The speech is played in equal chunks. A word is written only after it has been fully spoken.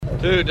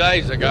2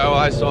 days ago,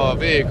 I saw a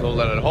vehicle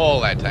that had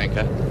hauled that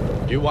tanker.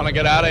 You want to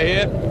get out of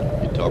here?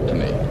 You talk to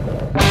me.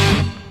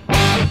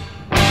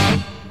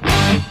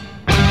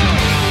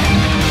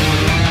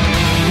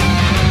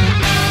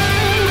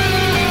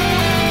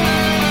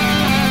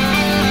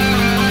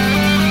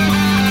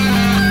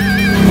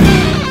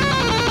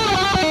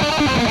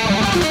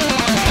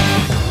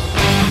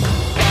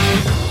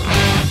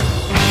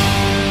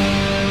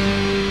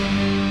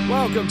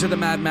 Welcome to the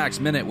Mad Max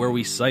Minute, where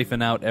we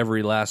siphon out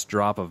every last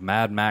drop of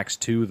Mad Max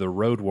 2, The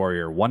Road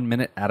Warrior, 1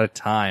 minute at a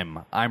time.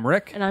 I'm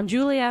Rick. And I'm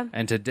Julia.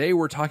 And today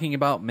we're talking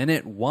about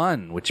Minute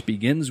 1, which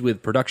begins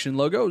with production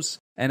logos,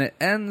 and it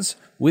ends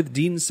with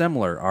Dean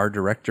Semler, our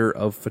director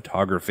of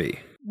photography.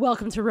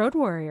 Welcome to Road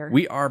Warrior.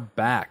 We are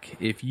back.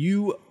 If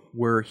you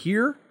were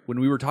here when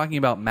we were talking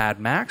about Mad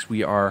Max,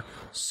 we are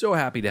so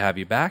happy to have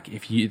you back.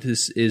 If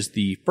this is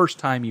the first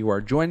time you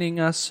are joining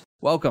us,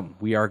 welcome.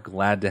 We are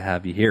glad to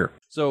have you here.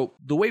 So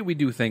the way we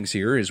do things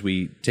here is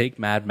we take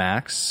Mad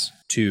Max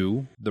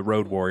 2, The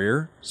Road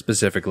Warrior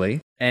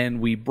specifically,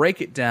 and we break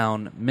it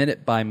down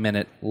minute by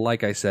minute,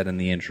 like I said in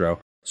the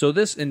intro. So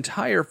this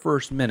entire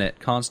first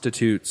minute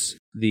constitutes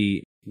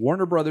the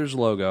Warner Brothers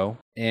logo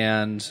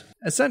and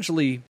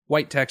essentially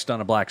white text on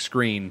a black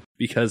screen,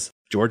 because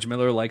George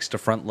Miller likes to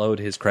front load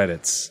his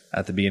credits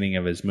at the beginning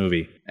of his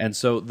movie. And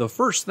so the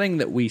first thing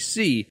that we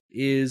see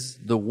is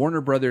the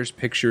Warner Brothers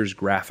Pictures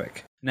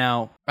graphic.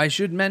 Now, I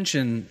should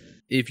mention,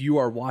 if you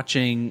are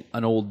watching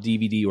an old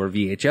DVD or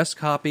VHS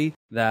copy,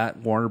 that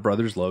Warner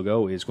Brothers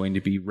logo is going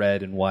to be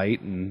red and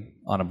white and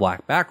on a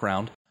black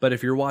background. But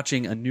if you're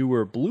watching a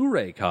newer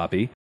Blu-ray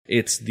copy,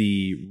 it's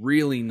the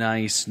really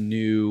nice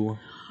new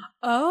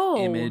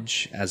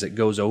image as it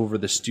goes over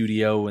the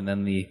studio, and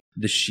then the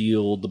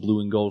shield, the blue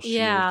and gold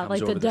shield, comes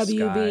like over the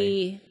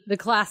WB, sky. the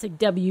classic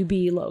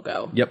WB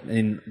logo. Yep,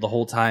 and the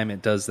whole time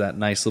it does that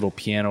nice little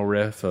piano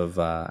riff of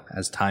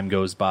as time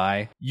goes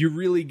by. You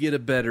really get a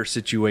better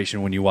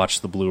situation when you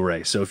watch the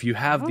Blu-ray. So if you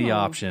have the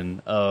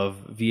option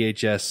of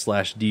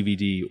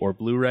VHS/DVD or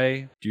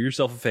Blu-ray, do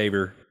yourself a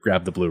favor,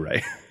 grab the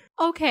Blu-ray.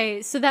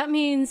 Okay, so that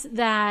means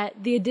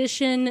that the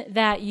edition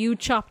that you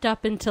chopped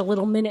up into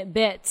little minute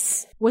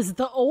bits was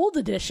the old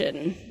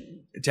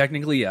edition.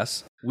 Technically,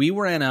 yes. We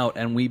ran out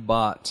and we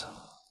bought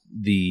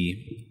the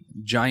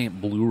giant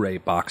Blu-ray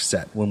box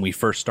set when we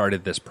first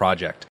started this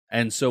project.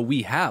 And so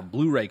we have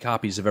Blu-ray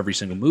copies of every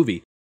single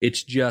movie.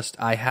 It's just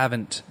I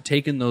haven't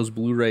taken those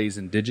Blu-rays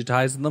and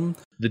digitized them.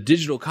 The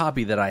digital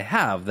copy that I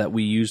have that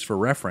we use for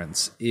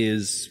reference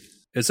is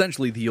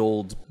essentially the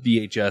old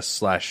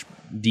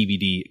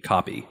VHS/DVD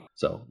copy.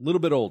 So, a little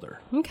bit older.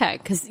 Okay,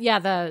 because,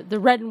 the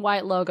red and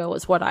white logo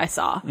was what I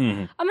saw.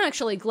 Mm-hmm. I'm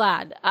actually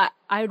glad.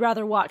 I'd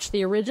rather watch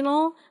the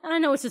original, and I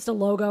know it's just a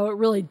logo. It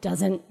really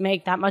doesn't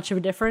make that much of a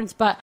difference,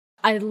 but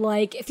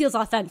it feels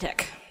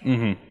authentic.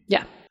 Mm-hmm.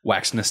 Yeah.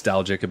 Wax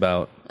nostalgic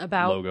about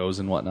logos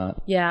and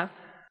whatnot. Yeah.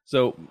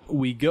 So,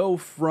 we go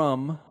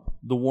from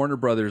the Warner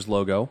Brothers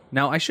logo.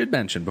 Now, I should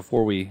mention,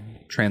 before we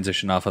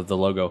transition off of the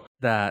logo,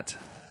 that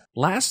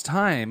last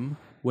time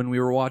when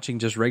we were watching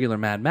just regular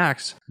Mad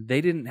Max,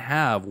 they didn't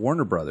have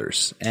Warner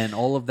Brothers and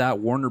all of that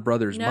Warner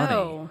Brothers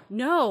money.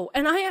 No.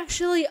 And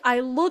I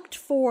looked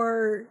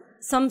for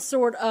some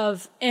sort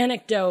of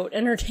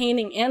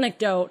entertaining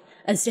anecdote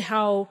as to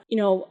how,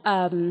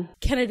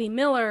 Kennedy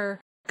Miller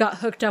got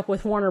hooked up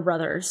with Warner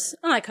Brothers,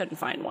 and I couldn't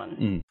find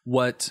one.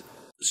 What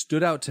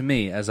stood out to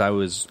me as I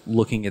was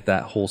looking at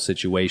that whole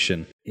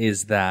situation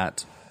is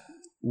that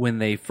when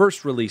they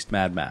first released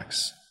Mad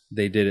Max,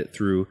 they did it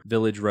through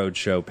Village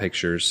Roadshow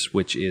Pictures,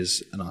 which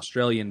is an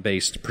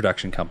Australian-based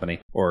production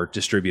company or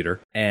distributor.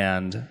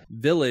 And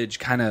Village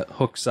kind of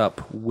hooks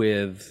up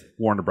with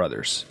Warner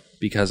Brothers,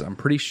 because I'm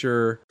pretty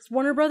sure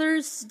Warner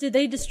Brothers, did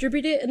they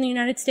distribute it in the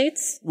United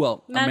States?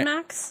 Well, Mad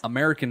Max?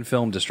 American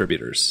Film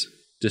Distributors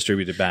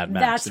distributed Mad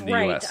Max in the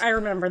US. I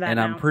remember that. And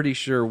now. I'm pretty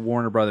sure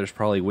Warner Brothers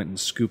probably went and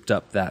scooped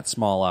up that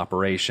small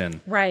operation.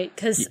 Right,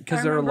 because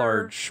they're a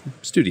large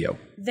studio.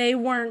 They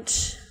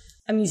weren't...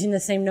 I'm using the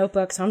same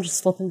notebook, so I'm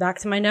just flipping back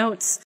to my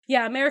notes.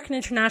 Yeah, American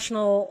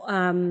International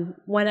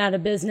went out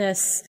of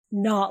business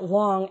not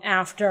long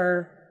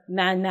after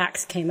Mad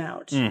Max came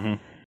out.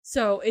 Mm-hmm.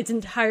 So it's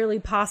entirely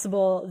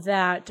possible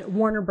that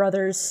Warner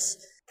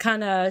Brothers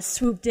kind of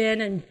swooped in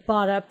and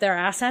bought up their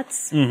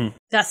assets. Mm-hmm.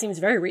 That seems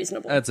very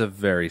reasonable. That's a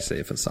very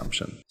safe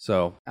assumption.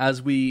 So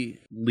as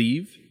we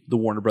leave the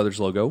Warner Brothers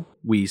logo,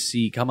 we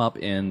see come up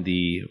in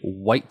the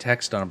white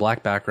text on a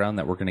black background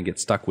that we're going to get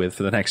stuck with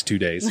for the next 2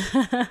 days.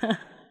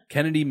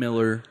 Kennedy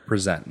Miller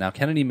present. Now,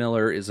 Kennedy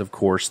Miller is, of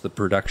course, the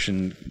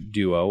production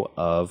duo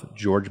of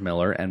George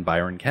Miller and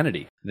Byron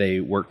Kennedy.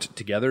 They worked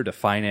together to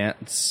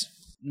finance,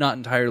 not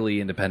entirely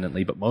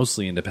independently, but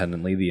mostly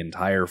independently, the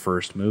entire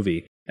first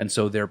movie. And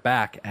so they're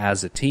back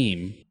as a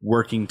team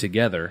working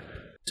together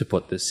to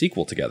put this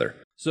sequel together.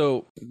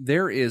 So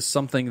there is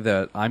something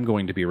that I'm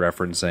going to be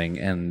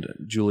referencing, and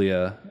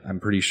Julia,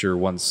 I'm pretty sure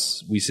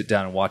once we sit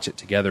down and watch it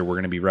together, we're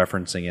going to be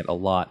referencing it a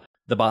lot.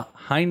 The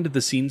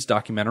behind-the-scenes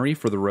documentary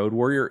for The Road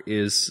Warrior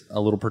is a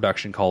little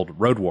production called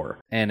Road War,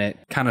 and it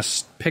kind of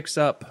picks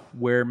up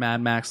where Mad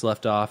Max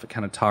left off. It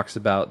kind of talks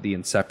about the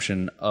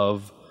inception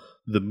of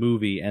the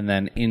movie and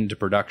then into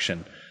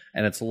production.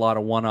 And it's a lot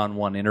of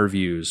one-on-one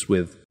interviews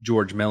with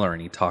George Miller,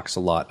 and he talks a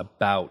lot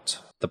about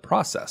the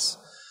process.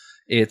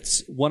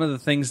 It's one of the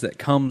things that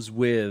comes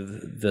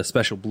with the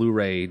special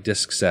Blu-ray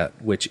disc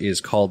set, which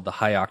is called the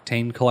High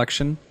Octane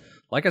Collection.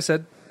 Like I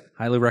said,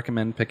 highly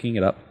recommend picking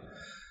it up.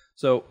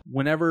 So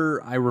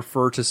whenever I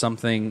refer to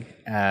something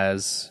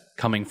as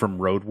coming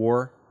from Road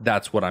War,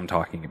 that's what I'm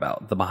talking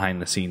about, the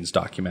behind-the-scenes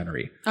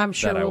documentary. I'm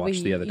sure that I we'll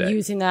watched be the other day.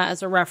 using that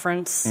as a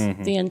reference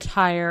the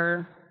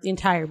entire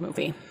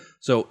movie.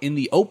 So in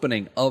the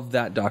opening of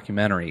that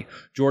documentary,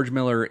 George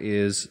Miller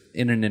is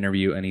in an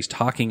interview and he's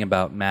talking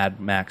about Mad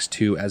Max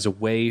 2 as a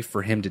way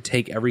for him to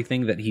take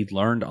everything that he'd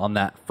learned on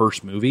that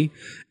first movie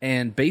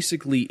and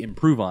basically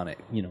improve on it.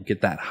 You know,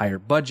 get that higher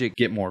budget,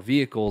 get more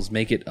vehicles,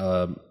 make it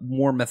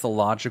more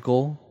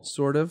mythological,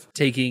 sort of.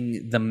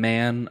 Taking the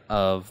man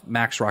of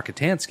Max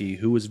Rockatansky,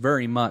 who was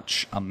very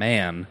much a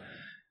man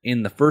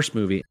in the first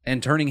movie,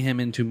 and turning him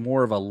into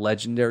more of a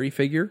legendary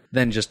figure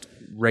than just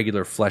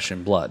regular flesh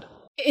and blood.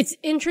 It's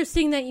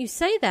interesting that you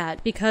say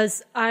that,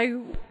 because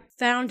I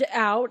found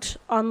out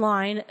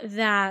online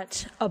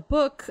that a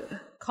book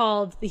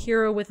called The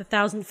Hero with a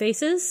Thousand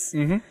Faces,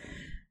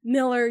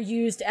 Miller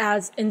used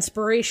as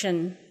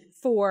inspiration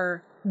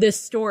for this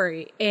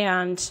story.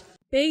 And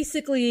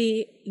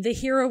basically, The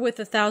Hero with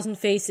a Thousand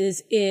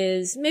Faces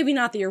is maybe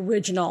not the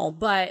original,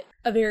 but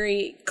a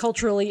very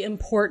culturally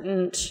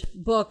important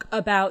book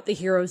about the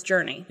hero's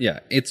journey. Yeah,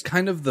 it's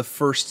kind of the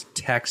first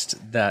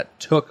text that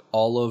took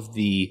all of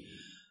the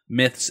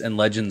myths and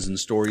legends and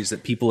stories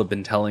that people have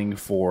been telling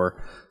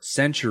for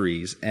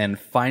centuries and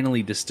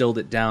finally distilled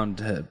it down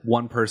to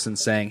one person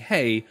saying,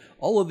 hey,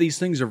 all of these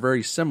things are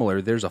very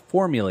similar. There's a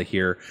formula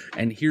here,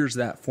 and here's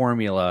that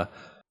formula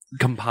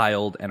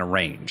compiled and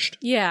arranged.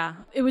 Yeah,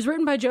 it was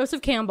written by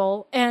Joseph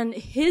Campbell, and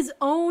his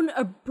own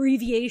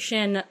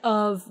abbreviation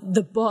of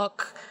the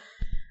book,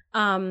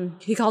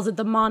 he calls it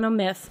the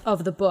monomyth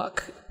of the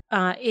book,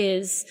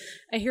 is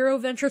a hero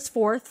ventures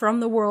forth from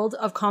the world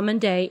of common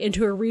day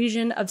into a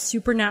region of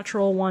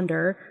supernatural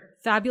wonder.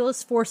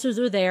 Fabulous forces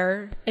are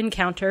there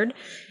encountered,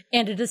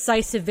 and a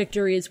decisive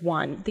victory is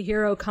won. The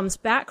hero comes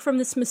back from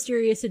this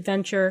mysterious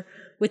adventure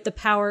with the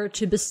power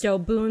to bestow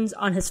boons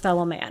on his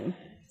fellow man.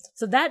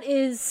 So that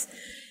is,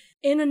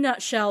 in a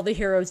nutshell, the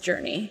hero's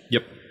journey.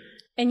 Yep.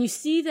 And you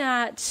see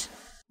that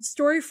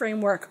story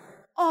framework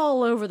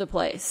all over the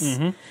place.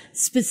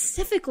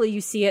 Specifically,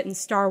 you see it in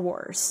Star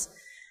Wars.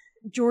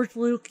 George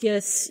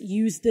Lucas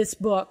used this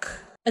book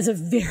as a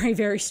very,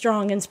 very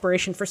strong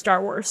inspiration for Star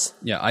Wars.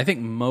 Yeah, I think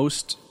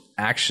most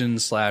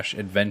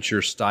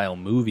action/adventure style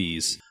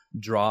movies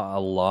draw a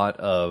lot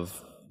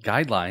of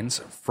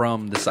guidelines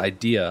from this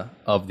idea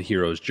of the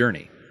hero's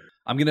journey.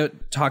 I'm going to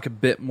talk a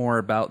bit more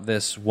about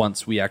this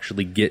once we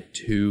actually get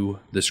to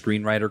the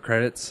screenwriter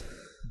credits,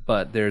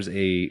 but there's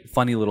a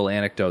funny little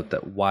anecdote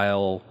that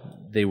while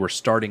they were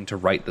starting to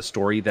write the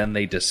story, then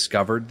they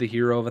discovered The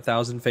Hero of a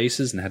Thousand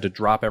Faces and had to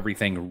drop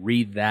everything,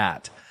 read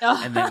that,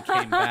 and then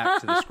came back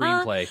to the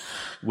screenplay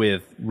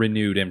with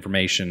renewed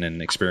information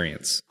and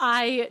experience.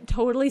 I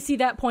totally see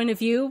that point of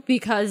view,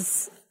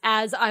 because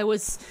as I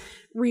was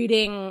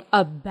reading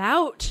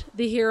about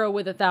The Hero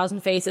with a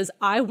Thousand Faces,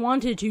 I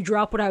wanted to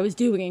drop what I was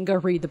doing and go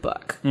read the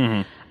book.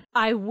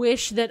 I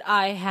wish that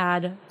I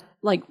had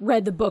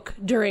read the book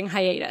during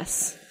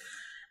hiatus.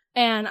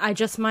 And I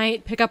just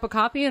might pick up a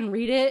copy and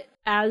read it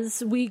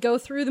as we go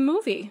through the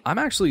movie. I'm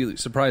actually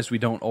surprised we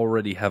don't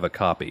already have a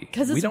copy.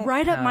 Because it's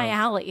right up my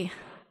alley.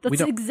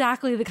 That's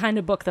exactly the kind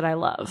of book that I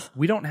love.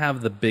 We don't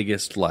have the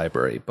biggest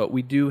library, but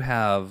we do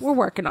have... We're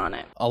working on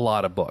it. A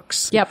lot of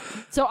books. Yep.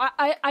 So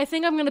I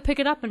think I'm going to pick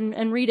it up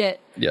and read it.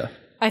 Yeah.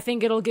 I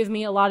think it'll give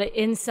me a lot of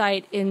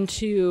insight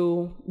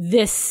into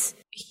this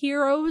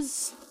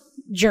hero's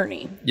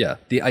journey. Yeah,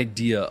 the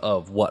idea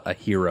of what a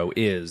hero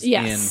is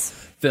in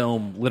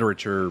film,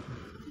 literature,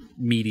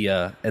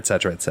 media,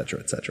 etc., etc.,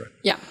 etc.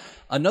 Yeah.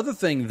 Another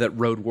thing that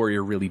Road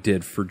Warrior really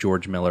did for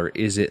George Miller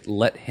is it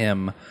let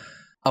him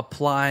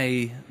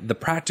apply the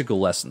practical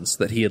lessons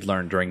that he had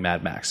learned during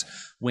Mad Max.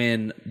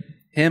 When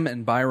him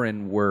and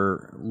Byron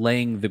were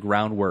laying the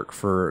groundwork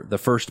for the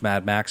first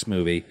Mad Max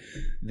movie,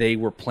 they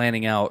were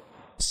planning out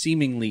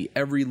seemingly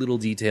every little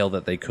detail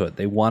that they could.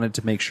 They wanted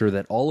to make sure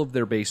that all of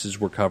their bases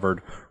were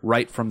covered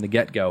right from the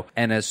get-go.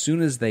 And as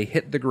soon as they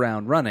hit the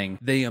ground running,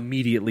 they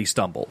immediately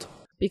stumbled.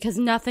 Because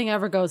nothing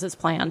ever goes as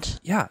planned.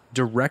 Yeah,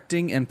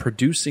 directing and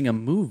producing a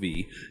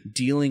movie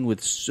dealing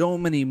with so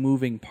many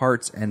moving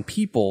parts and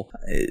people.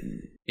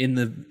 In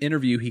the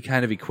interview, he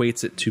kind of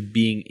equates it to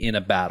being in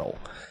a battle,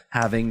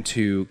 having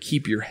to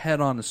keep your head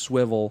on a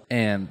swivel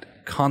and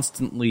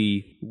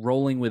constantly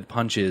rolling with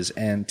punches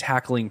and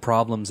tackling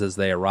problems as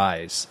they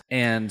arise.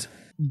 And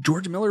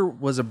George Miller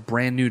was a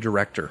brand new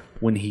director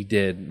when he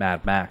did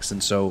Mad Max,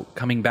 and so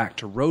coming back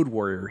to Road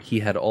Warrior, he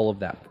had all of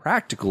that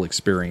practical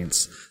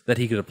experience that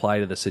he could apply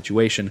to the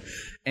situation.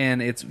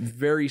 And it's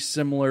very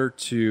similar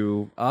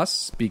to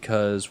us,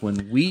 because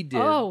when we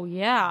did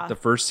the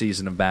first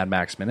season of Mad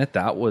Max Minute,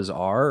 that was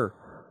our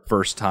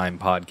first time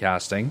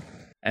podcasting.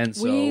 And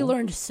so we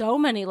learned so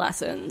many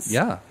lessons.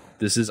 Yeah.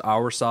 This is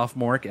our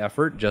sophomoric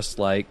effort, just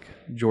like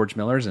George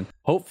Miller's. And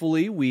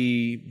hopefully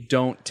we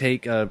don't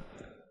take a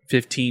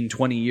 15,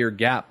 20-year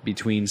gap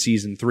between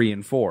season 3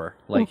 and 4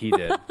 like he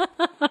did.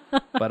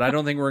 But I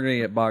don't think we're going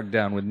to get bogged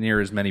down with near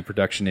as many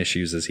production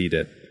issues as he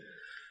did.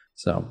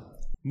 So,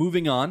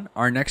 moving on,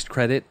 our next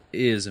credit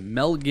is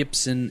Mel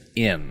Gibson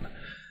in.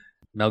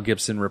 Mel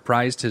Gibson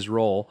reprised his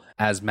role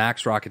as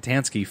Max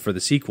Rockatansky for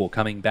the sequel,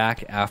 coming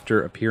back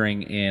after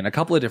appearing in a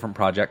couple of different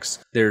projects.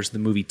 There's the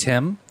movie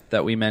Tim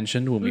that we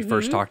mentioned when we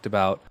first talked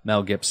about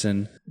Mel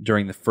Gibson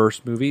during the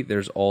first movie.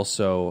 There's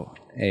also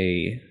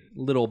a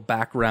little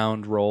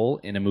background role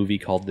in a movie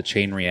called The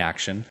Chain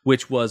Reaction,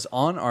 which was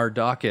on our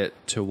docket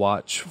to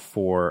watch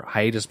for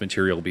hiatus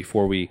material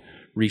before we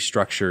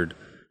restructured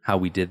how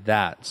we did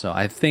that. So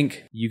I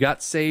think you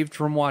got saved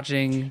from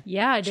watching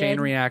Chain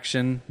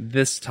Reaction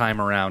this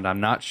time around. I'm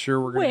not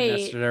sure we're going to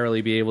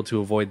necessarily be able to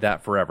avoid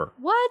that forever.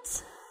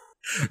 What?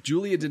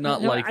 Julia did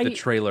not like the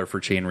trailer for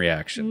Chain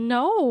Reaction.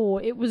 No,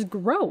 it was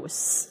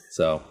gross.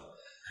 So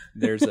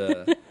there's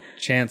a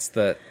chance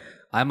that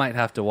I might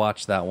have to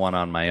watch that one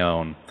on my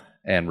own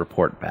and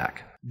report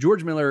back.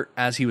 George Miller,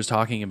 as he was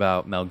talking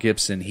about Mel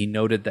Gibson, he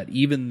noted that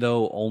even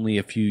though only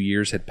a few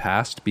years had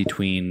passed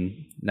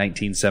between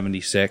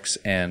 1976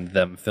 and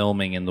them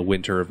filming in the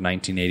winter of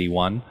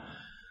 1981,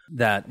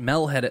 that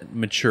Mel had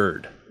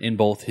matured in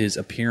both his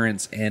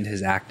appearance and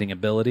his acting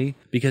ability,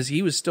 because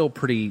he was still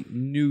pretty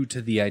new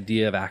to the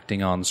idea of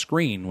acting on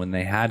screen when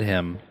they had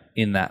him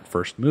in that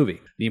first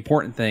movie. The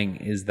important thing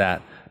is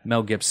that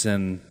Mel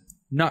Gibson,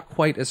 not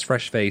quite as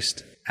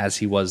fresh-faced as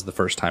he was the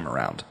first time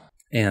around.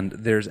 And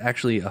there's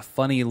actually a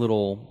funny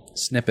little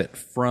snippet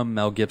from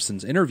Mel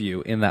Gibson's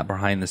interview in that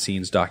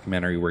behind-the-scenes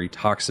documentary where he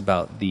talks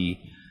about the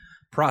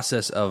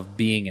process of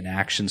being an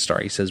action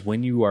star. He says,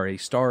 when you are a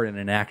star in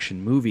an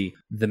action movie,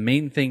 the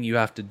main thing you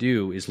have to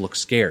do is look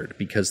scared,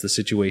 because the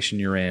situation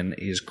you're in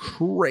is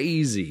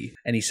crazy.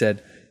 And he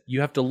said, you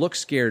have to look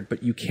scared,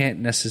 but you can't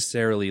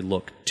necessarily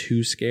look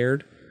too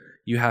scared.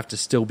 You have to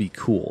still be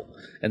cool.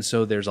 And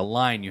so there's a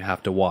line you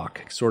have to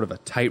walk, sort of a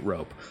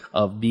tightrope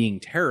of being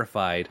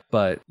terrified,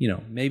 but,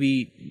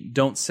 maybe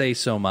don't say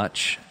so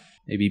much.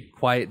 Maybe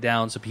quiet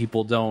down so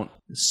people don't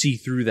see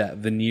through that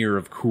veneer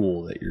of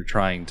cool that you're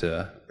trying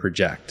to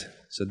project.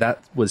 So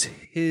that was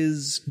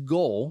his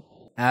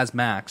goal as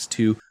Max,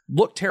 to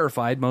look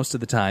terrified most of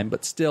the time,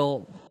 but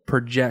still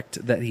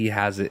project that he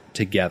has it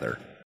together.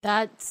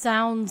 That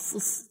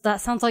sounds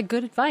like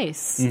good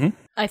advice. Mm-hmm.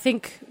 I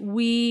think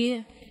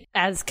we,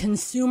 as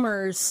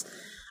consumers,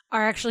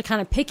 are actually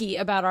kind of picky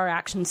about our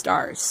action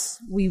stars.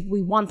 We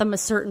want them a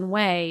certain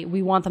way.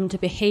 We want them to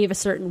behave a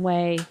certain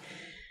way.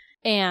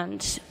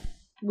 And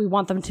we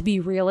want them to be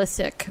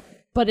realistic,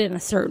 but in a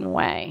certain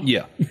way.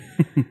 Yeah.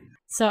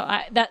 So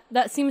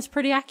that seems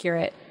pretty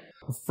accurate.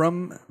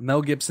 From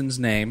Mel Gibson's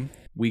name,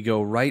 we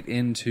go right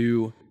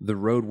into the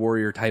Road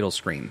Warrior title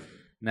screen.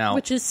 Now,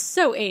 which is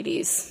so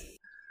 80s.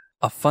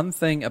 A fun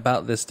thing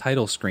about this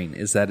title screen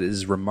is that it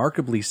is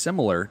remarkably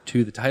similar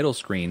to the title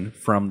screen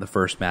from the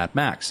first Mad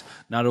Max.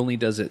 Not only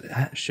does it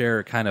share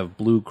a kind of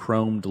blue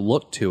chromed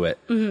look to it,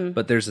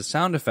 but there's a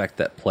sound effect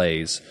that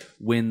plays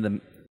when the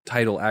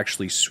title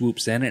actually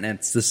swoops in, and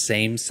it's the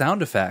same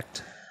sound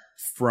effect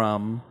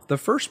from the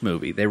first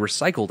movie. They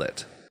recycled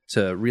it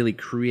to really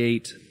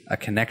create a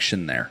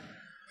connection there.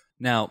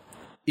 Now,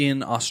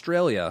 in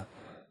Australia,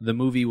 the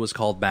movie was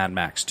called Mad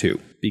Max 2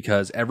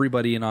 because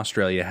everybody in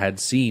Australia had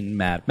seen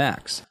Mad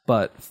Max.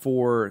 But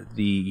for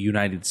the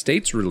United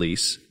States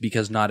release,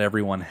 because not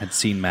everyone had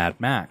seen Mad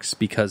Max,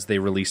 because they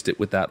released it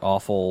with that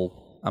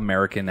awful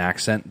American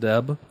accent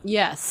dub,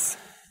 yes,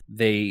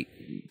 they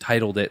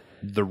titled it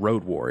The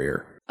Road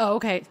Warrior. Oh,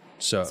 okay.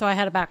 So I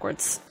had it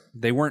backwards.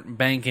 They weren't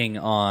banking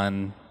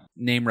on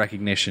name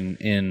recognition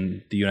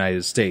in the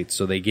United States,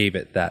 so they gave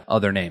it that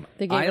other name.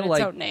 They gave it its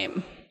own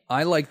name.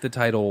 I like the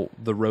title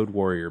The Road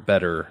Warrior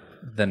better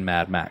than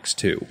Mad Max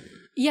 2.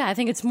 Yeah, I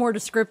think it's more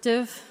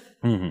descriptive.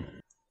 Mm-hmm.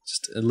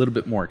 Just a little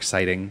bit more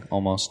exciting,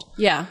 almost.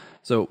 Yeah.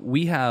 So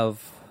we have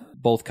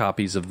both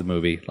copies of the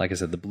movie. Like I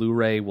said, the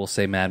Blu-ray will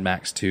say Mad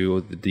Max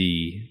 2.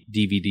 The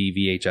DVD,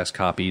 VHS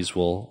copies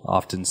will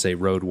often say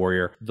Road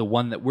Warrior. The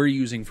one that we're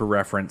using for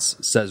reference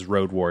says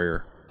Road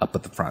Warrior up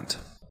at the front.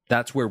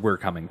 That's where we're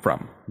coming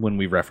from when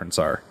we reference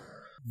our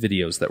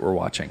videos that we're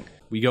watching.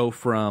 We go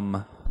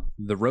from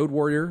The Road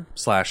Warrior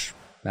 /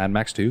 Mad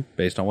Max 2,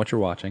 based on what you're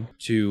watching,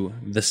 to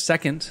the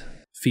second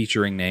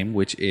featuring name,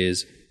 which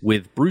is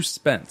with Bruce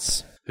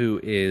Spence, who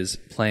is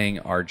playing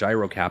our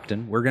gyro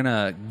captain. We're going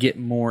to get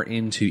more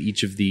into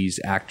each of these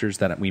actors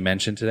that we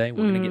mentioned today.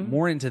 We're going to get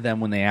more into them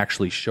when they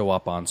actually show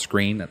up on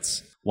screen.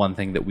 That's one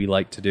thing that we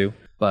like to do.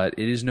 But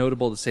it is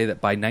notable to say that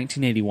by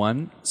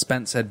 1981,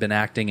 Spence had been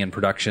acting in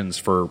productions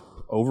for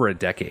over a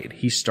decade.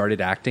 He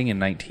started acting in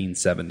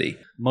 1970,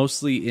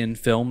 mostly in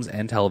films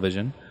and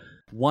television.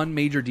 One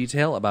major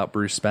detail about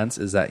Bruce Spence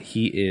is that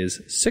he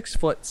is 6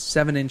 foot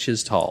 7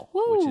 inches tall,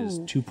 which is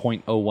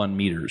 2.01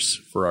 meters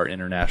for our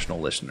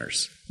international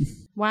listeners.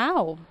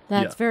 Wow,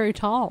 that's very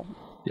tall.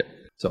 Yep.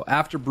 So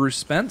after Bruce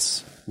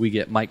Spence, we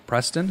get Mike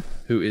Preston,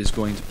 who is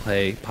going to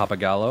play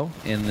Papagallo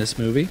in this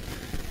movie.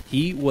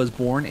 He was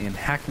born in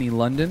Hackney,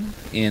 London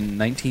in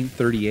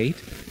 1938.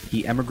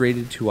 He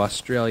emigrated to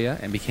Australia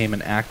and became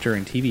an actor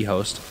and TV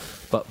host.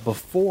 But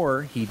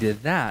before he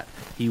did that,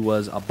 he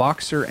was a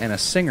boxer and a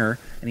singer,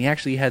 and he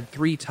actually had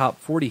 3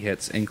 top 40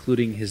 hits,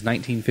 including his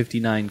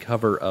 1959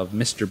 cover of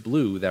Mr.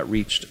 Blue that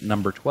reached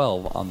number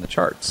 12 on the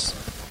charts.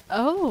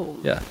 Oh.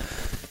 Yeah.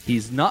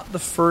 He's not the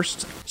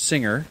first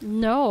singer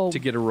to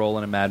get a role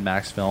in a Mad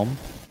Max film.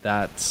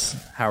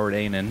 That's Howard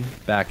Aynan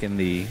back in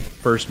the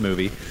first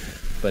movie.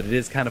 But it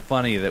is kind of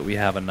funny that we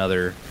have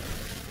another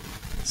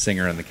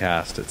singer in the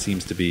cast. It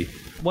seems to be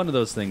one of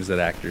those things that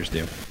actors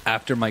do.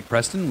 After Mike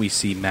Preston, we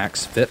see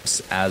Max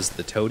Phipps as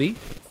the Toady.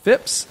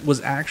 Phipps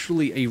was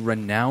actually a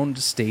renowned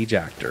stage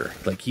actor.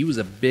 Like, he was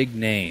a big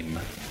name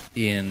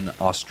in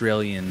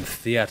Australian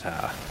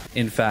theatre.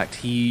 In fact,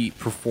 he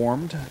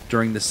performed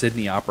during the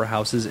Sydney Opera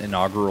House's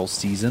inaugural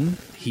season.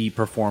 He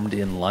performed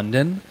in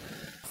London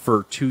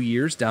for 2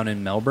 years down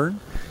in Melbourne.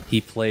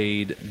 He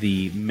played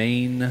the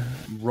main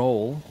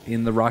role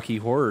in the Rocky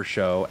Horror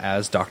Show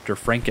as Dr.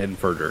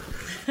 Frankenfurter.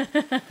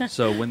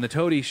 So when the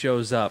Toady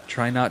shows up,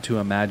 try not to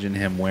imagine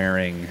him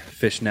wearing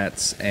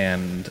fishnets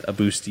and a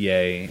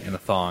bustier and a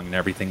thong and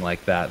everything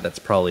like that. That's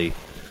probably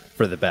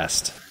for the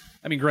best.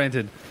 I mean,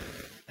 granted,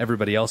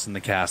 everybody else in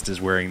the cast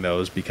is wearing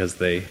those because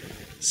they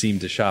seem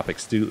to shop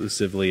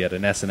exclusively at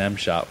an S&M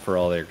shop for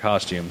all their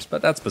costumes,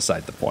 but that's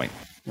beside the point.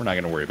 We're not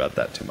going to worry about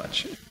that too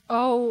much.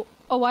 Oh,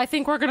 I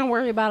think we're going to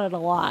worry about it a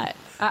lot.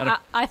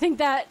 I think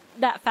that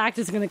fact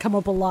is going to come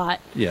up a lot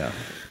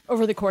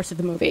over the course of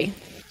the movie.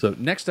 So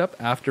next up,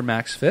 after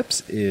Max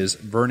Phipps, is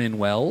Vernon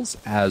Wells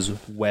as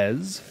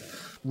Wes.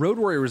 Road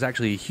Warrior was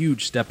actually a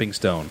huge stepping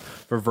stone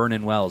for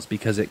Vernon Wells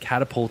because it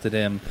catapulted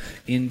him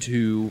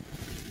into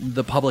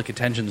the public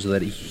attention so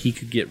that he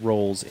could get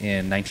roles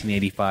in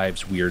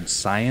 1985's Weird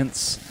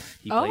Science.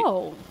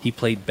 He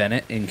played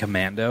Bennett in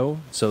Commando,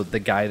 so the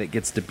guy that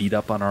gets to beat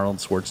up on Arnold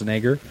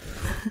Schwarzenegger.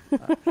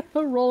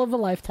 A role of a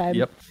lifetime.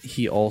 Yep.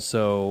 He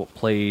also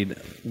played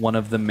one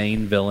of the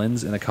main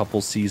villains in a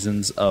couple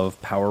seasons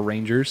of Power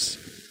Rangers,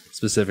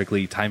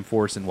 specifically Time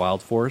Force and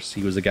Wild Force.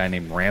 He was a guy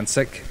named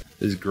Rancic.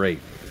 It was great.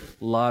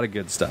 A lot of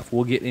good stuff.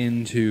 We'll get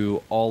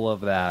into all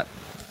of that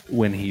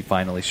when he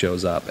finally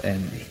shows up,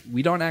 and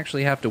we don't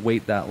actually have to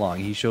wait that long.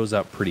 He shows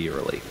up pretty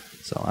early,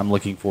 so I'm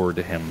looking forward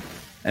to him.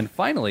 And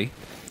finally,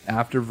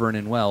 after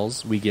Vernon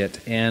Wells, we get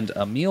and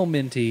Emil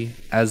Minty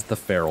as the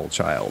feral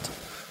child.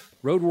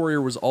 Road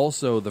Warrior was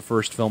also the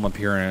first film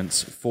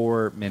appearance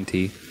for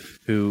Minty,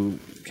 who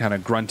kind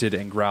of grunted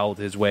and growled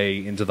his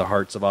way into the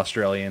hearts of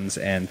Australians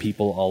and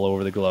people all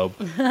over the globe.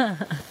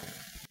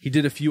 He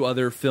did a few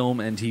other film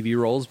and TV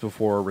roles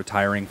before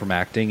retiring from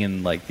acting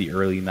in like the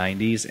early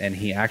 90s, and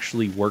he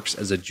actually works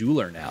as a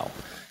jeweler now.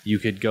 You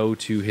could go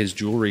to his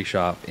jewelry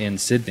shop in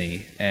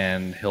Sydney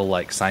and he'll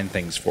like sign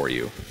things for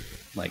you,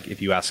 like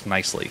if you ask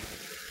nicely.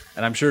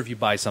 And I'm sure if you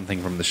buy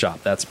something from the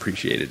shop, that's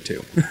appreciated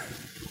too.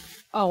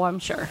 Oh, I'm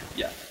sure.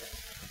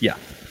 Yeah.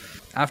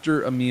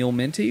 After Emil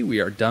Minty,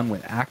 we are done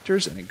with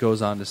actors, and it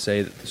goes on to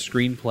say that the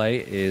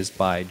screenplay is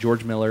by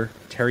George Miller,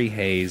 Terry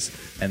Hayes,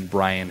 and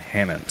Brian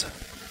Hannant.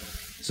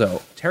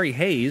 So, Terry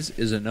Hayes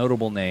is a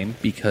notable name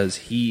because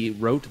he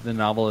wrote the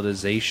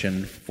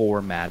novelization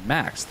for Mad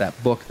Max,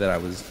 that book that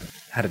I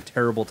had a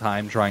terrible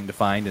time trying to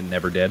find and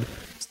never did.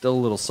 Still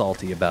a little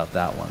salty about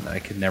that one. I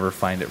could never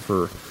find it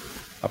for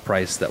a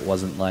price that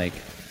wasn't like,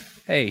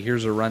 hey,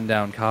 here's a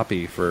rundown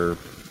copy for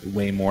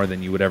way more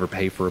than you would ever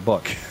pay for a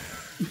book.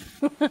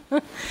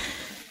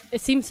 It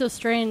seems so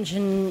strange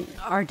in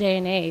our day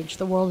and age,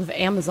 the world of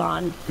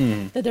Amazon,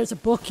 that there's a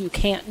book you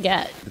can't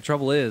get. The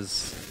trouble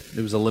is,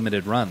 it was a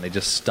limited run. They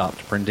just stopped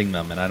printing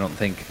them, and I don't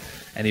think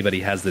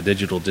anybody has the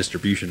digital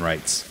distribution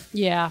rights.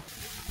 Yeah.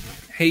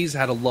 Hayes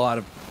had a lot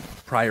of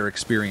prior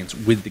experience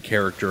with the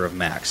character of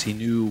Max. He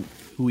knew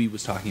who he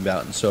was talking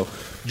about, and so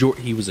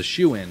he was a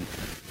shoo-in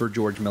for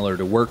George Miller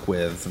to work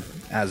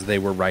with as they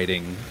were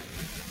writing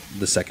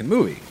the second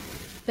movie.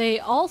 They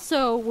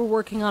also were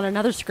working on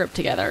another script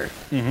together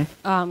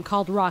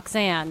called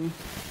Roxanne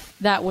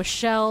that was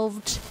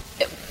shelved.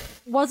 It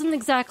wasn't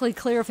exactly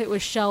clear if it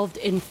was shelved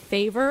in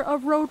favor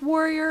of Road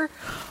Warrior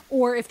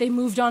or if they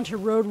moved on to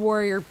Road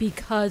Warrior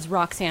because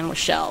Roxanne was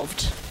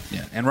shelved.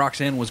 Yeah, and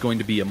Roxanne was going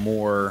to be a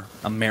more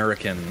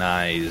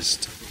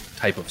Americanized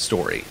type of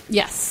story.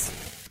 Yes.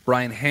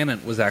 Brian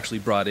Hannant was actually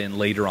brought in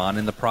later on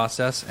in the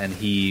process, and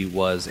he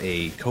was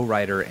a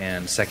co-writer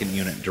and second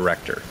unit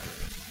director.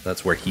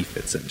 That's where he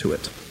fits into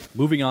it.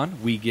 Moving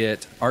on, we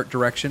get art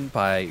direction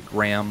by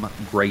Graham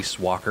Grace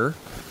Walker,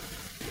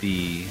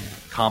 the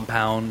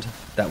compound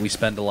that we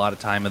spend a lot of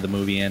time of the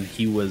movie in.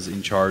 He was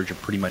in charge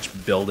of pretty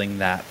much building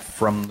that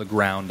from the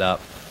ground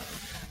up.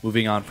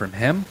 Moving on from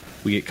him,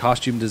 we get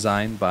costume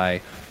design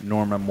by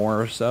Norma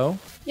Morrisseau.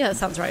 Yeah, that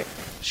sounds right.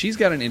 She's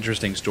got an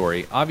interesting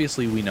story.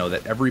 Obviously, we know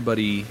that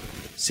everybody,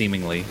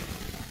 seemingly,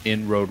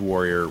 in Road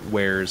Warrior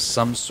wears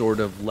some sort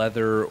of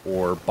leather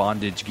or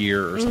bondage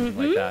gear or something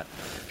like that.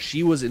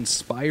 She was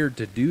inspired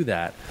to do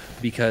that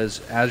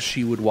because as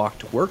she would walk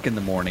to work in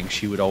the morning,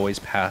 she would always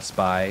pass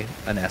by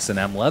an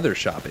S&M leather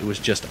shop. It was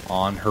just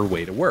on her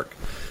way to work.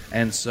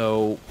 And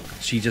so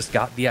she just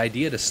got the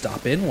idea to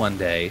stop in one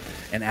day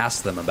and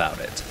ask them about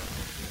it.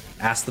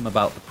 Ask them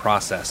about the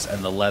process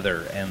and the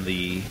leather and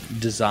the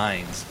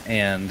designs.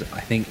 And I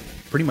think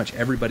pretty much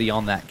everybody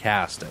on that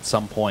cast at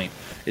some point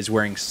is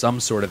wearing some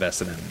sort of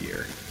S&M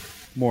gear,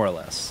 more or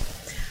less.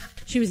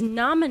 She was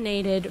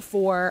nominated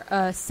for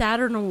a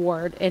Saturn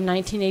Award in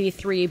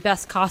 1983,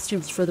 Best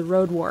Costumes for the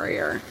Road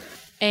Warrior.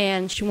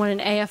 And she won an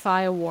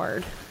AFI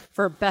Award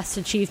for Best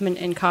Achievement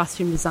in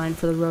Costume Design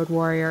for the Road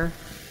Warrior.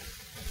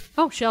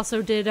 Oh, she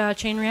also did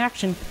Chain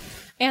Reaction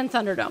and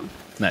Thunderdome.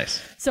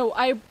 Nice. So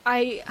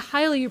I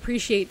highly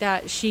appreciate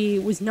that she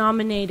was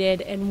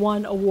nominated and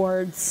won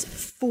awards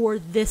for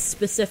this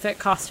specific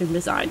costume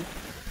design.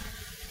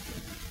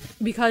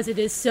 Because it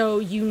is so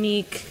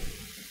unique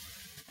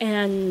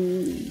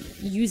and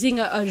using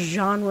a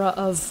genre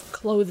of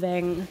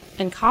clothing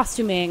and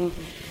costuming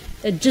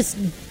that just,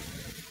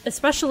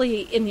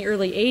 especially in the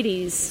early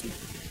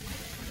 80s,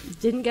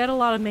 didn't get a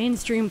lot of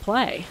mainstream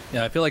play.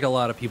 Yeah, I feel like a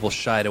lot of people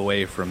shied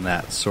away from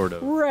that sort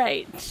of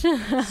Right.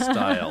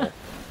 style.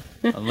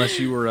 Unless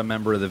you were a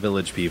member of the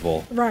Village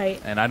People.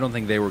 Right. And I don't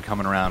think they were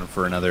coming around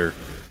for another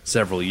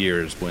several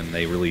years when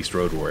they released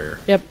Road Warrior.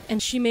 Yep.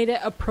 And she made it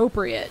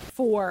appropriate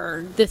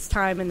for this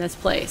time and this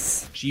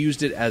place. She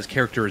used it as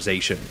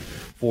characterization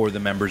for the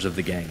members of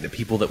the gang, the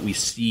people that we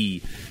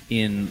see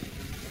in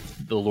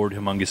the Lord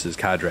Humongous's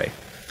cadre.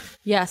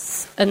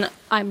 Yes. And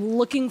I'm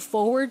looking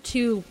forward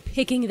to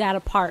picking that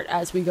apart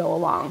as we go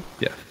along.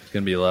 Yeah, it's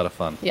going to be a lot of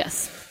fun.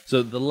 Yes.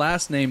 So the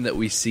last name that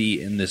we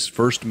see in this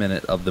first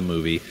minute of the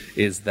movie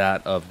is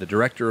that of the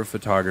director of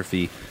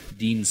photography,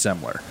 Dean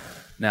Semler.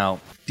 Now,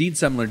 Dean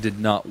Semler did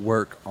not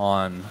work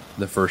on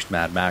the first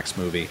Mad Max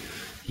movie.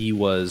 He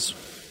was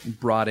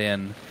brought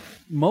in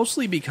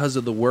mostly because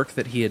of the work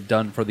that he had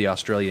done for the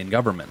Australian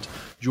government.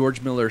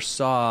 George Miller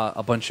saw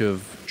a bunch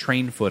of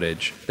train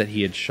footage that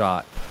he had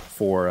shot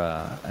for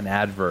an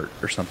advert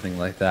or something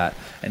like that,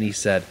 and he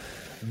said,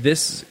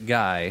 this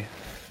guy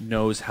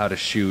knows how to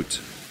shoot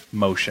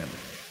motion.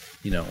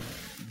 You know,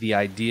 the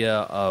idea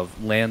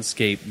of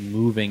landscape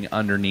moving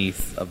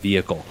underneath a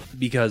vehicle.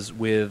 Because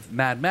with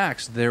Mad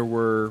Max, there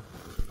were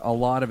a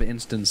lot of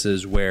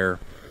instances where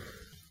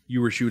you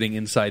were shooting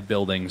inside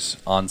buildings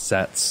on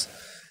sets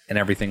and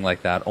everything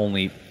like that.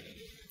 Only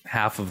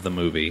half of the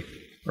movie,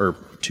 or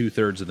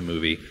 2/3 of the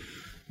movie,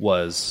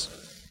 was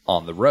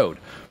on the road.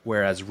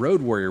 Whereas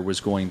Road Warrior was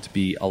going to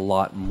be a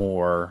lot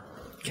more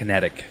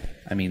kinetic.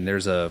 I mean,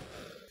 there's a...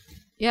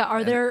 Yeah,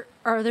 are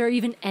there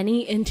even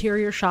any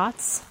interior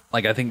shots?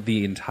 Like, I think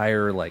the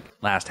entire,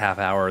 last half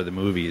hour of the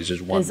movie is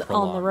just one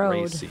prolonged on the road.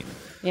 race scene.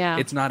 Yeah.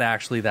 It's not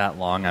actually that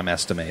long, I'm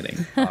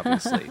estimating,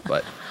 obviously.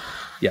 But,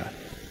 yeah.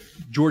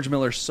 George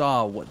Miller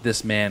saw what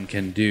this man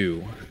can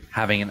do,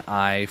 having an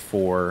eye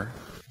for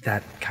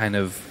that kind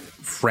of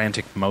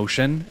frantic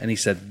motion, and he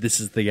said, this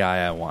is the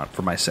guy I want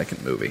for my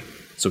second movie.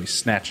 So he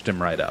snatched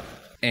him right up.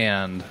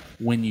 And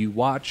when you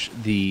watch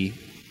the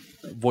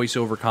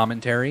voiceover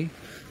commentary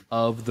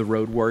of the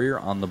Road Warrior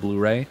on the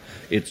Blu-ray,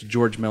 it's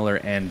George Miller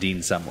and Dean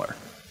Semler.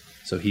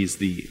 So he's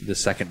the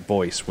second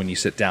voice when you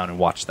sit down and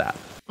watch that.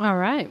 All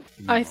right.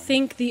 I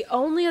think the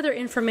only other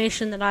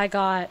information that I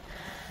got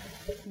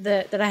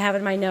that I have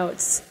in my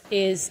notes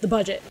is the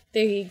budget.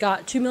 They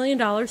got $2 million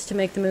to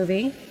make the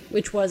movie,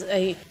 which was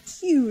a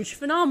huge,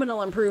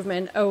 phenomenal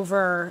improvement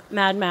over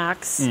Mad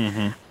Max.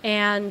 Mm-hmm.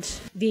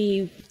 And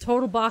the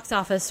total box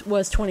office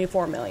was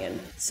 $24 million.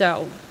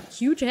 So,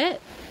 huge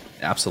hit.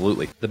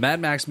 Absolutely. The Mad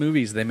Max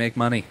movies, they make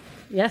money.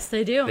 Yes,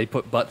 they do. They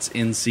put butts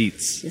in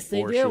seats. Yes,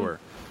 they for do. Sure.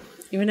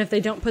 Even if they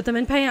don't put them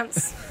in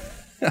pants.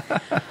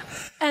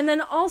 And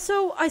then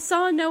also, I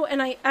saw a note,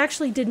 and I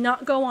actually did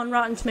not go on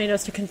Rotten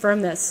Tomatoes to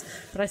confirm this,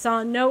 but I saw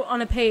a note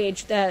on a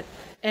page that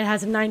it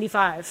has a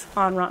 95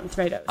 on Rotten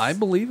Tomatoes. I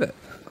believe it.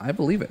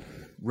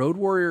 Road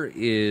Warrior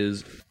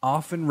is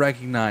often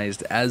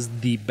recognized as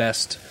the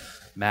best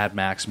Mad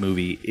Max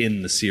movie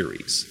in the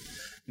series.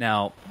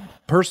 Now,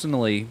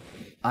 personally,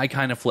 I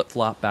kind of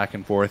flip-flop back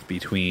and forth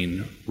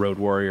between Road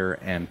Warrior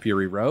and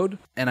Fury Road,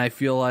 and I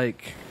feel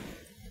like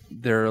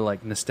there are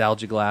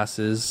nostalgia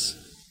glasses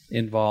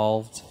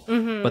involved,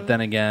 but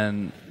then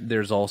again,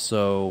 there's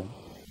also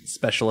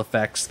special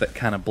effects that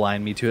kind of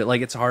blind me to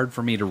it. It's hard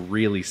for me to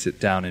really sit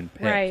down and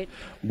pick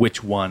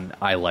which one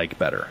I like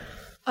better.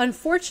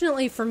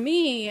 Unfortunately for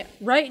me,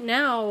 right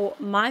now,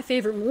 my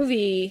favorite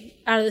movie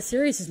out of the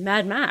series is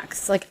Mad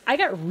Max. I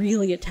got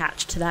really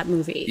attached to that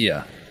movie.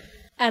 Yeah.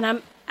 And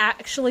I'm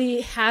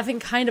actually having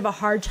kind of a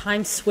hard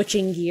time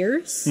switching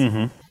gears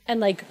and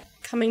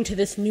coming to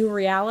this new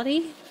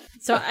reality.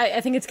 So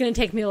I think it's going to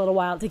take me a little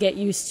while to get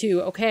used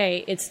to,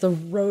 okay, it's the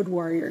Road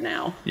Warrior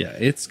now. Yeah,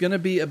 it's going to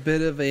be a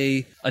bit of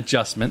a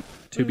adjustment,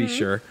 to be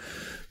sure,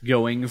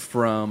 going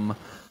from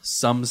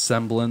some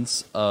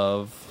semblance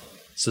of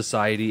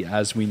society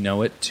as we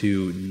know it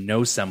to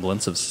no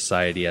semblance of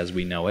society as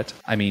we know it.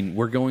 I mean,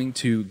 we're going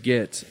to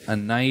get a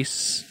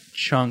nice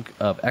chunk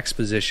of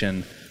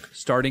exposition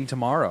starting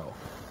tomorrow.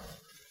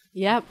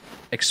 Yep.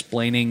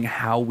 Explaining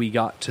how we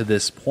got to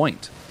this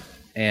point.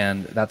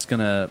 And that's going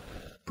to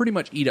pretty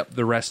much eat up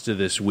the rest of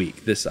this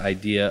week. This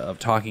idea of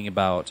talking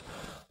about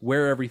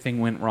where everything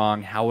went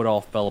wrong, how it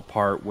all fell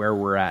apart, where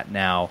we're at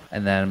now.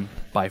 And then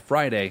by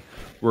Friday,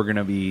 we're going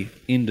to be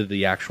into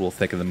the actual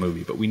thick of the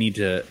movie. But we need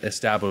to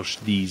establish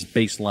these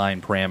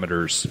baseline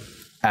parameters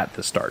at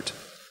the start.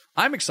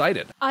 I'm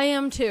excited. I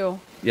am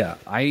too. Yeah,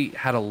 I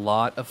had a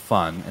lot of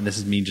fun, and this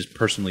is me just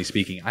personally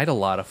speaking. I had a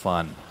lot of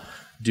fun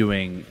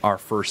doing our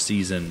first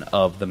season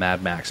of the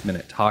Mad Max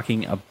Minute,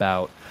 talking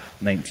about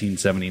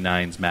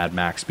 1979's Mad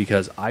Max,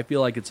 because I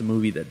feel like it's a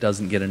movie that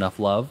doesn't get enough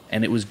love,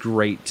 and it was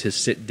great to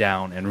sit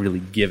down and really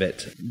give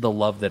it the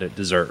love that it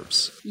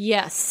deserves.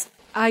 Yes.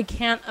 I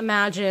can't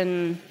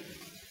imagine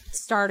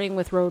starting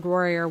with Road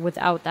Warrior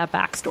without that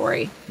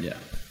backstory. Yeah.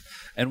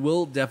 And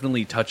we'll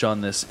definitely touch on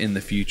this in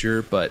the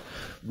future, but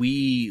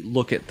we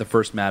look at the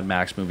first Mad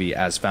Max movie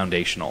as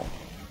foundational.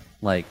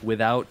 Like,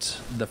 without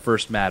the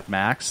first Mad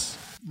Max,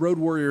 Road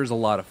Warrior is a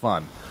lot of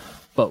fun.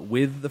 But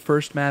with the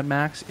first Mad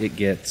Max, it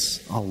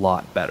gets a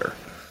lot better.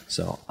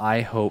 So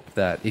I hope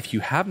that if you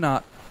have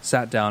not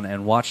sat down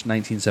and watched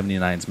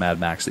 1979's Mad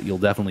Max, that you'll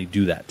definitely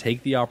do that.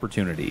 Take the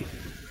opportunity.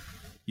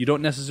 You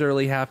don't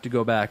necessarily have to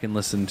go back and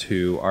listen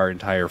to our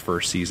entire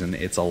first season.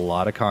 It's a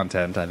lot of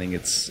content. I think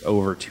it's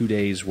over 2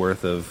 days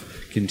worth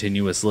of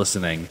continuous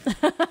listening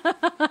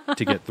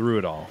to get through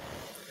it all.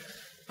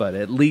 But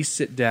at least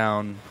sit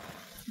down,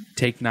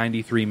 take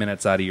 93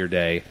 minutes out of your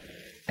day,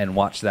 and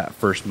watch that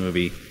first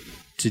movie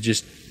to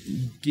just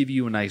give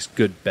you a nice,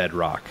 good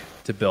bedrock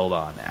to build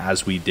on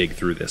as we dig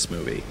through this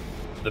movie.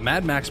 The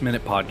Mad Max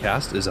Minute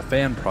podcast is a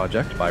fan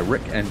project by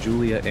Rick and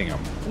Julia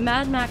Ingham. The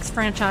Mad Max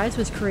franchise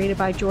was created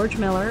by George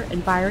Miller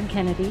and Byron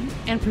Kennedy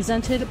and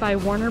presented by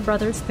Warner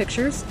Brothers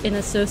Pictures in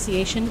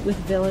association with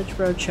Village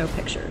Roadshow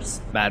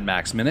Pictures. Mad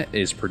Max Minute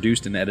is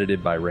produced and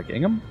edited by Rick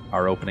Ingham.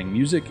 Our opening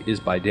music is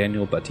by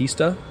Daniel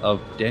Batista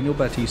of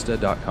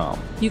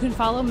danielbatista.com. You can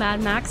follow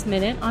Mad Max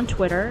Minute on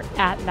Twitter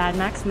at Mad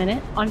Max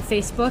Minute, on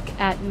Facebook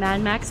at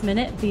Mad Max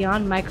Minute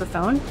Beyond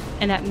Microphone,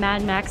 and at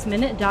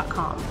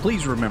madmaxminute.com.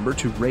 Please remember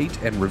to rate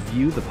and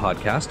review the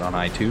podcast on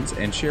iTunes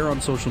and share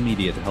on social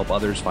media to help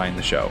others find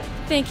the show.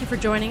 Thank you for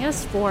joining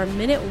us for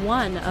Minute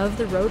 1 of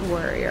The Road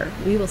Warrior.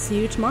 We will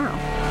see you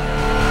tomorrow.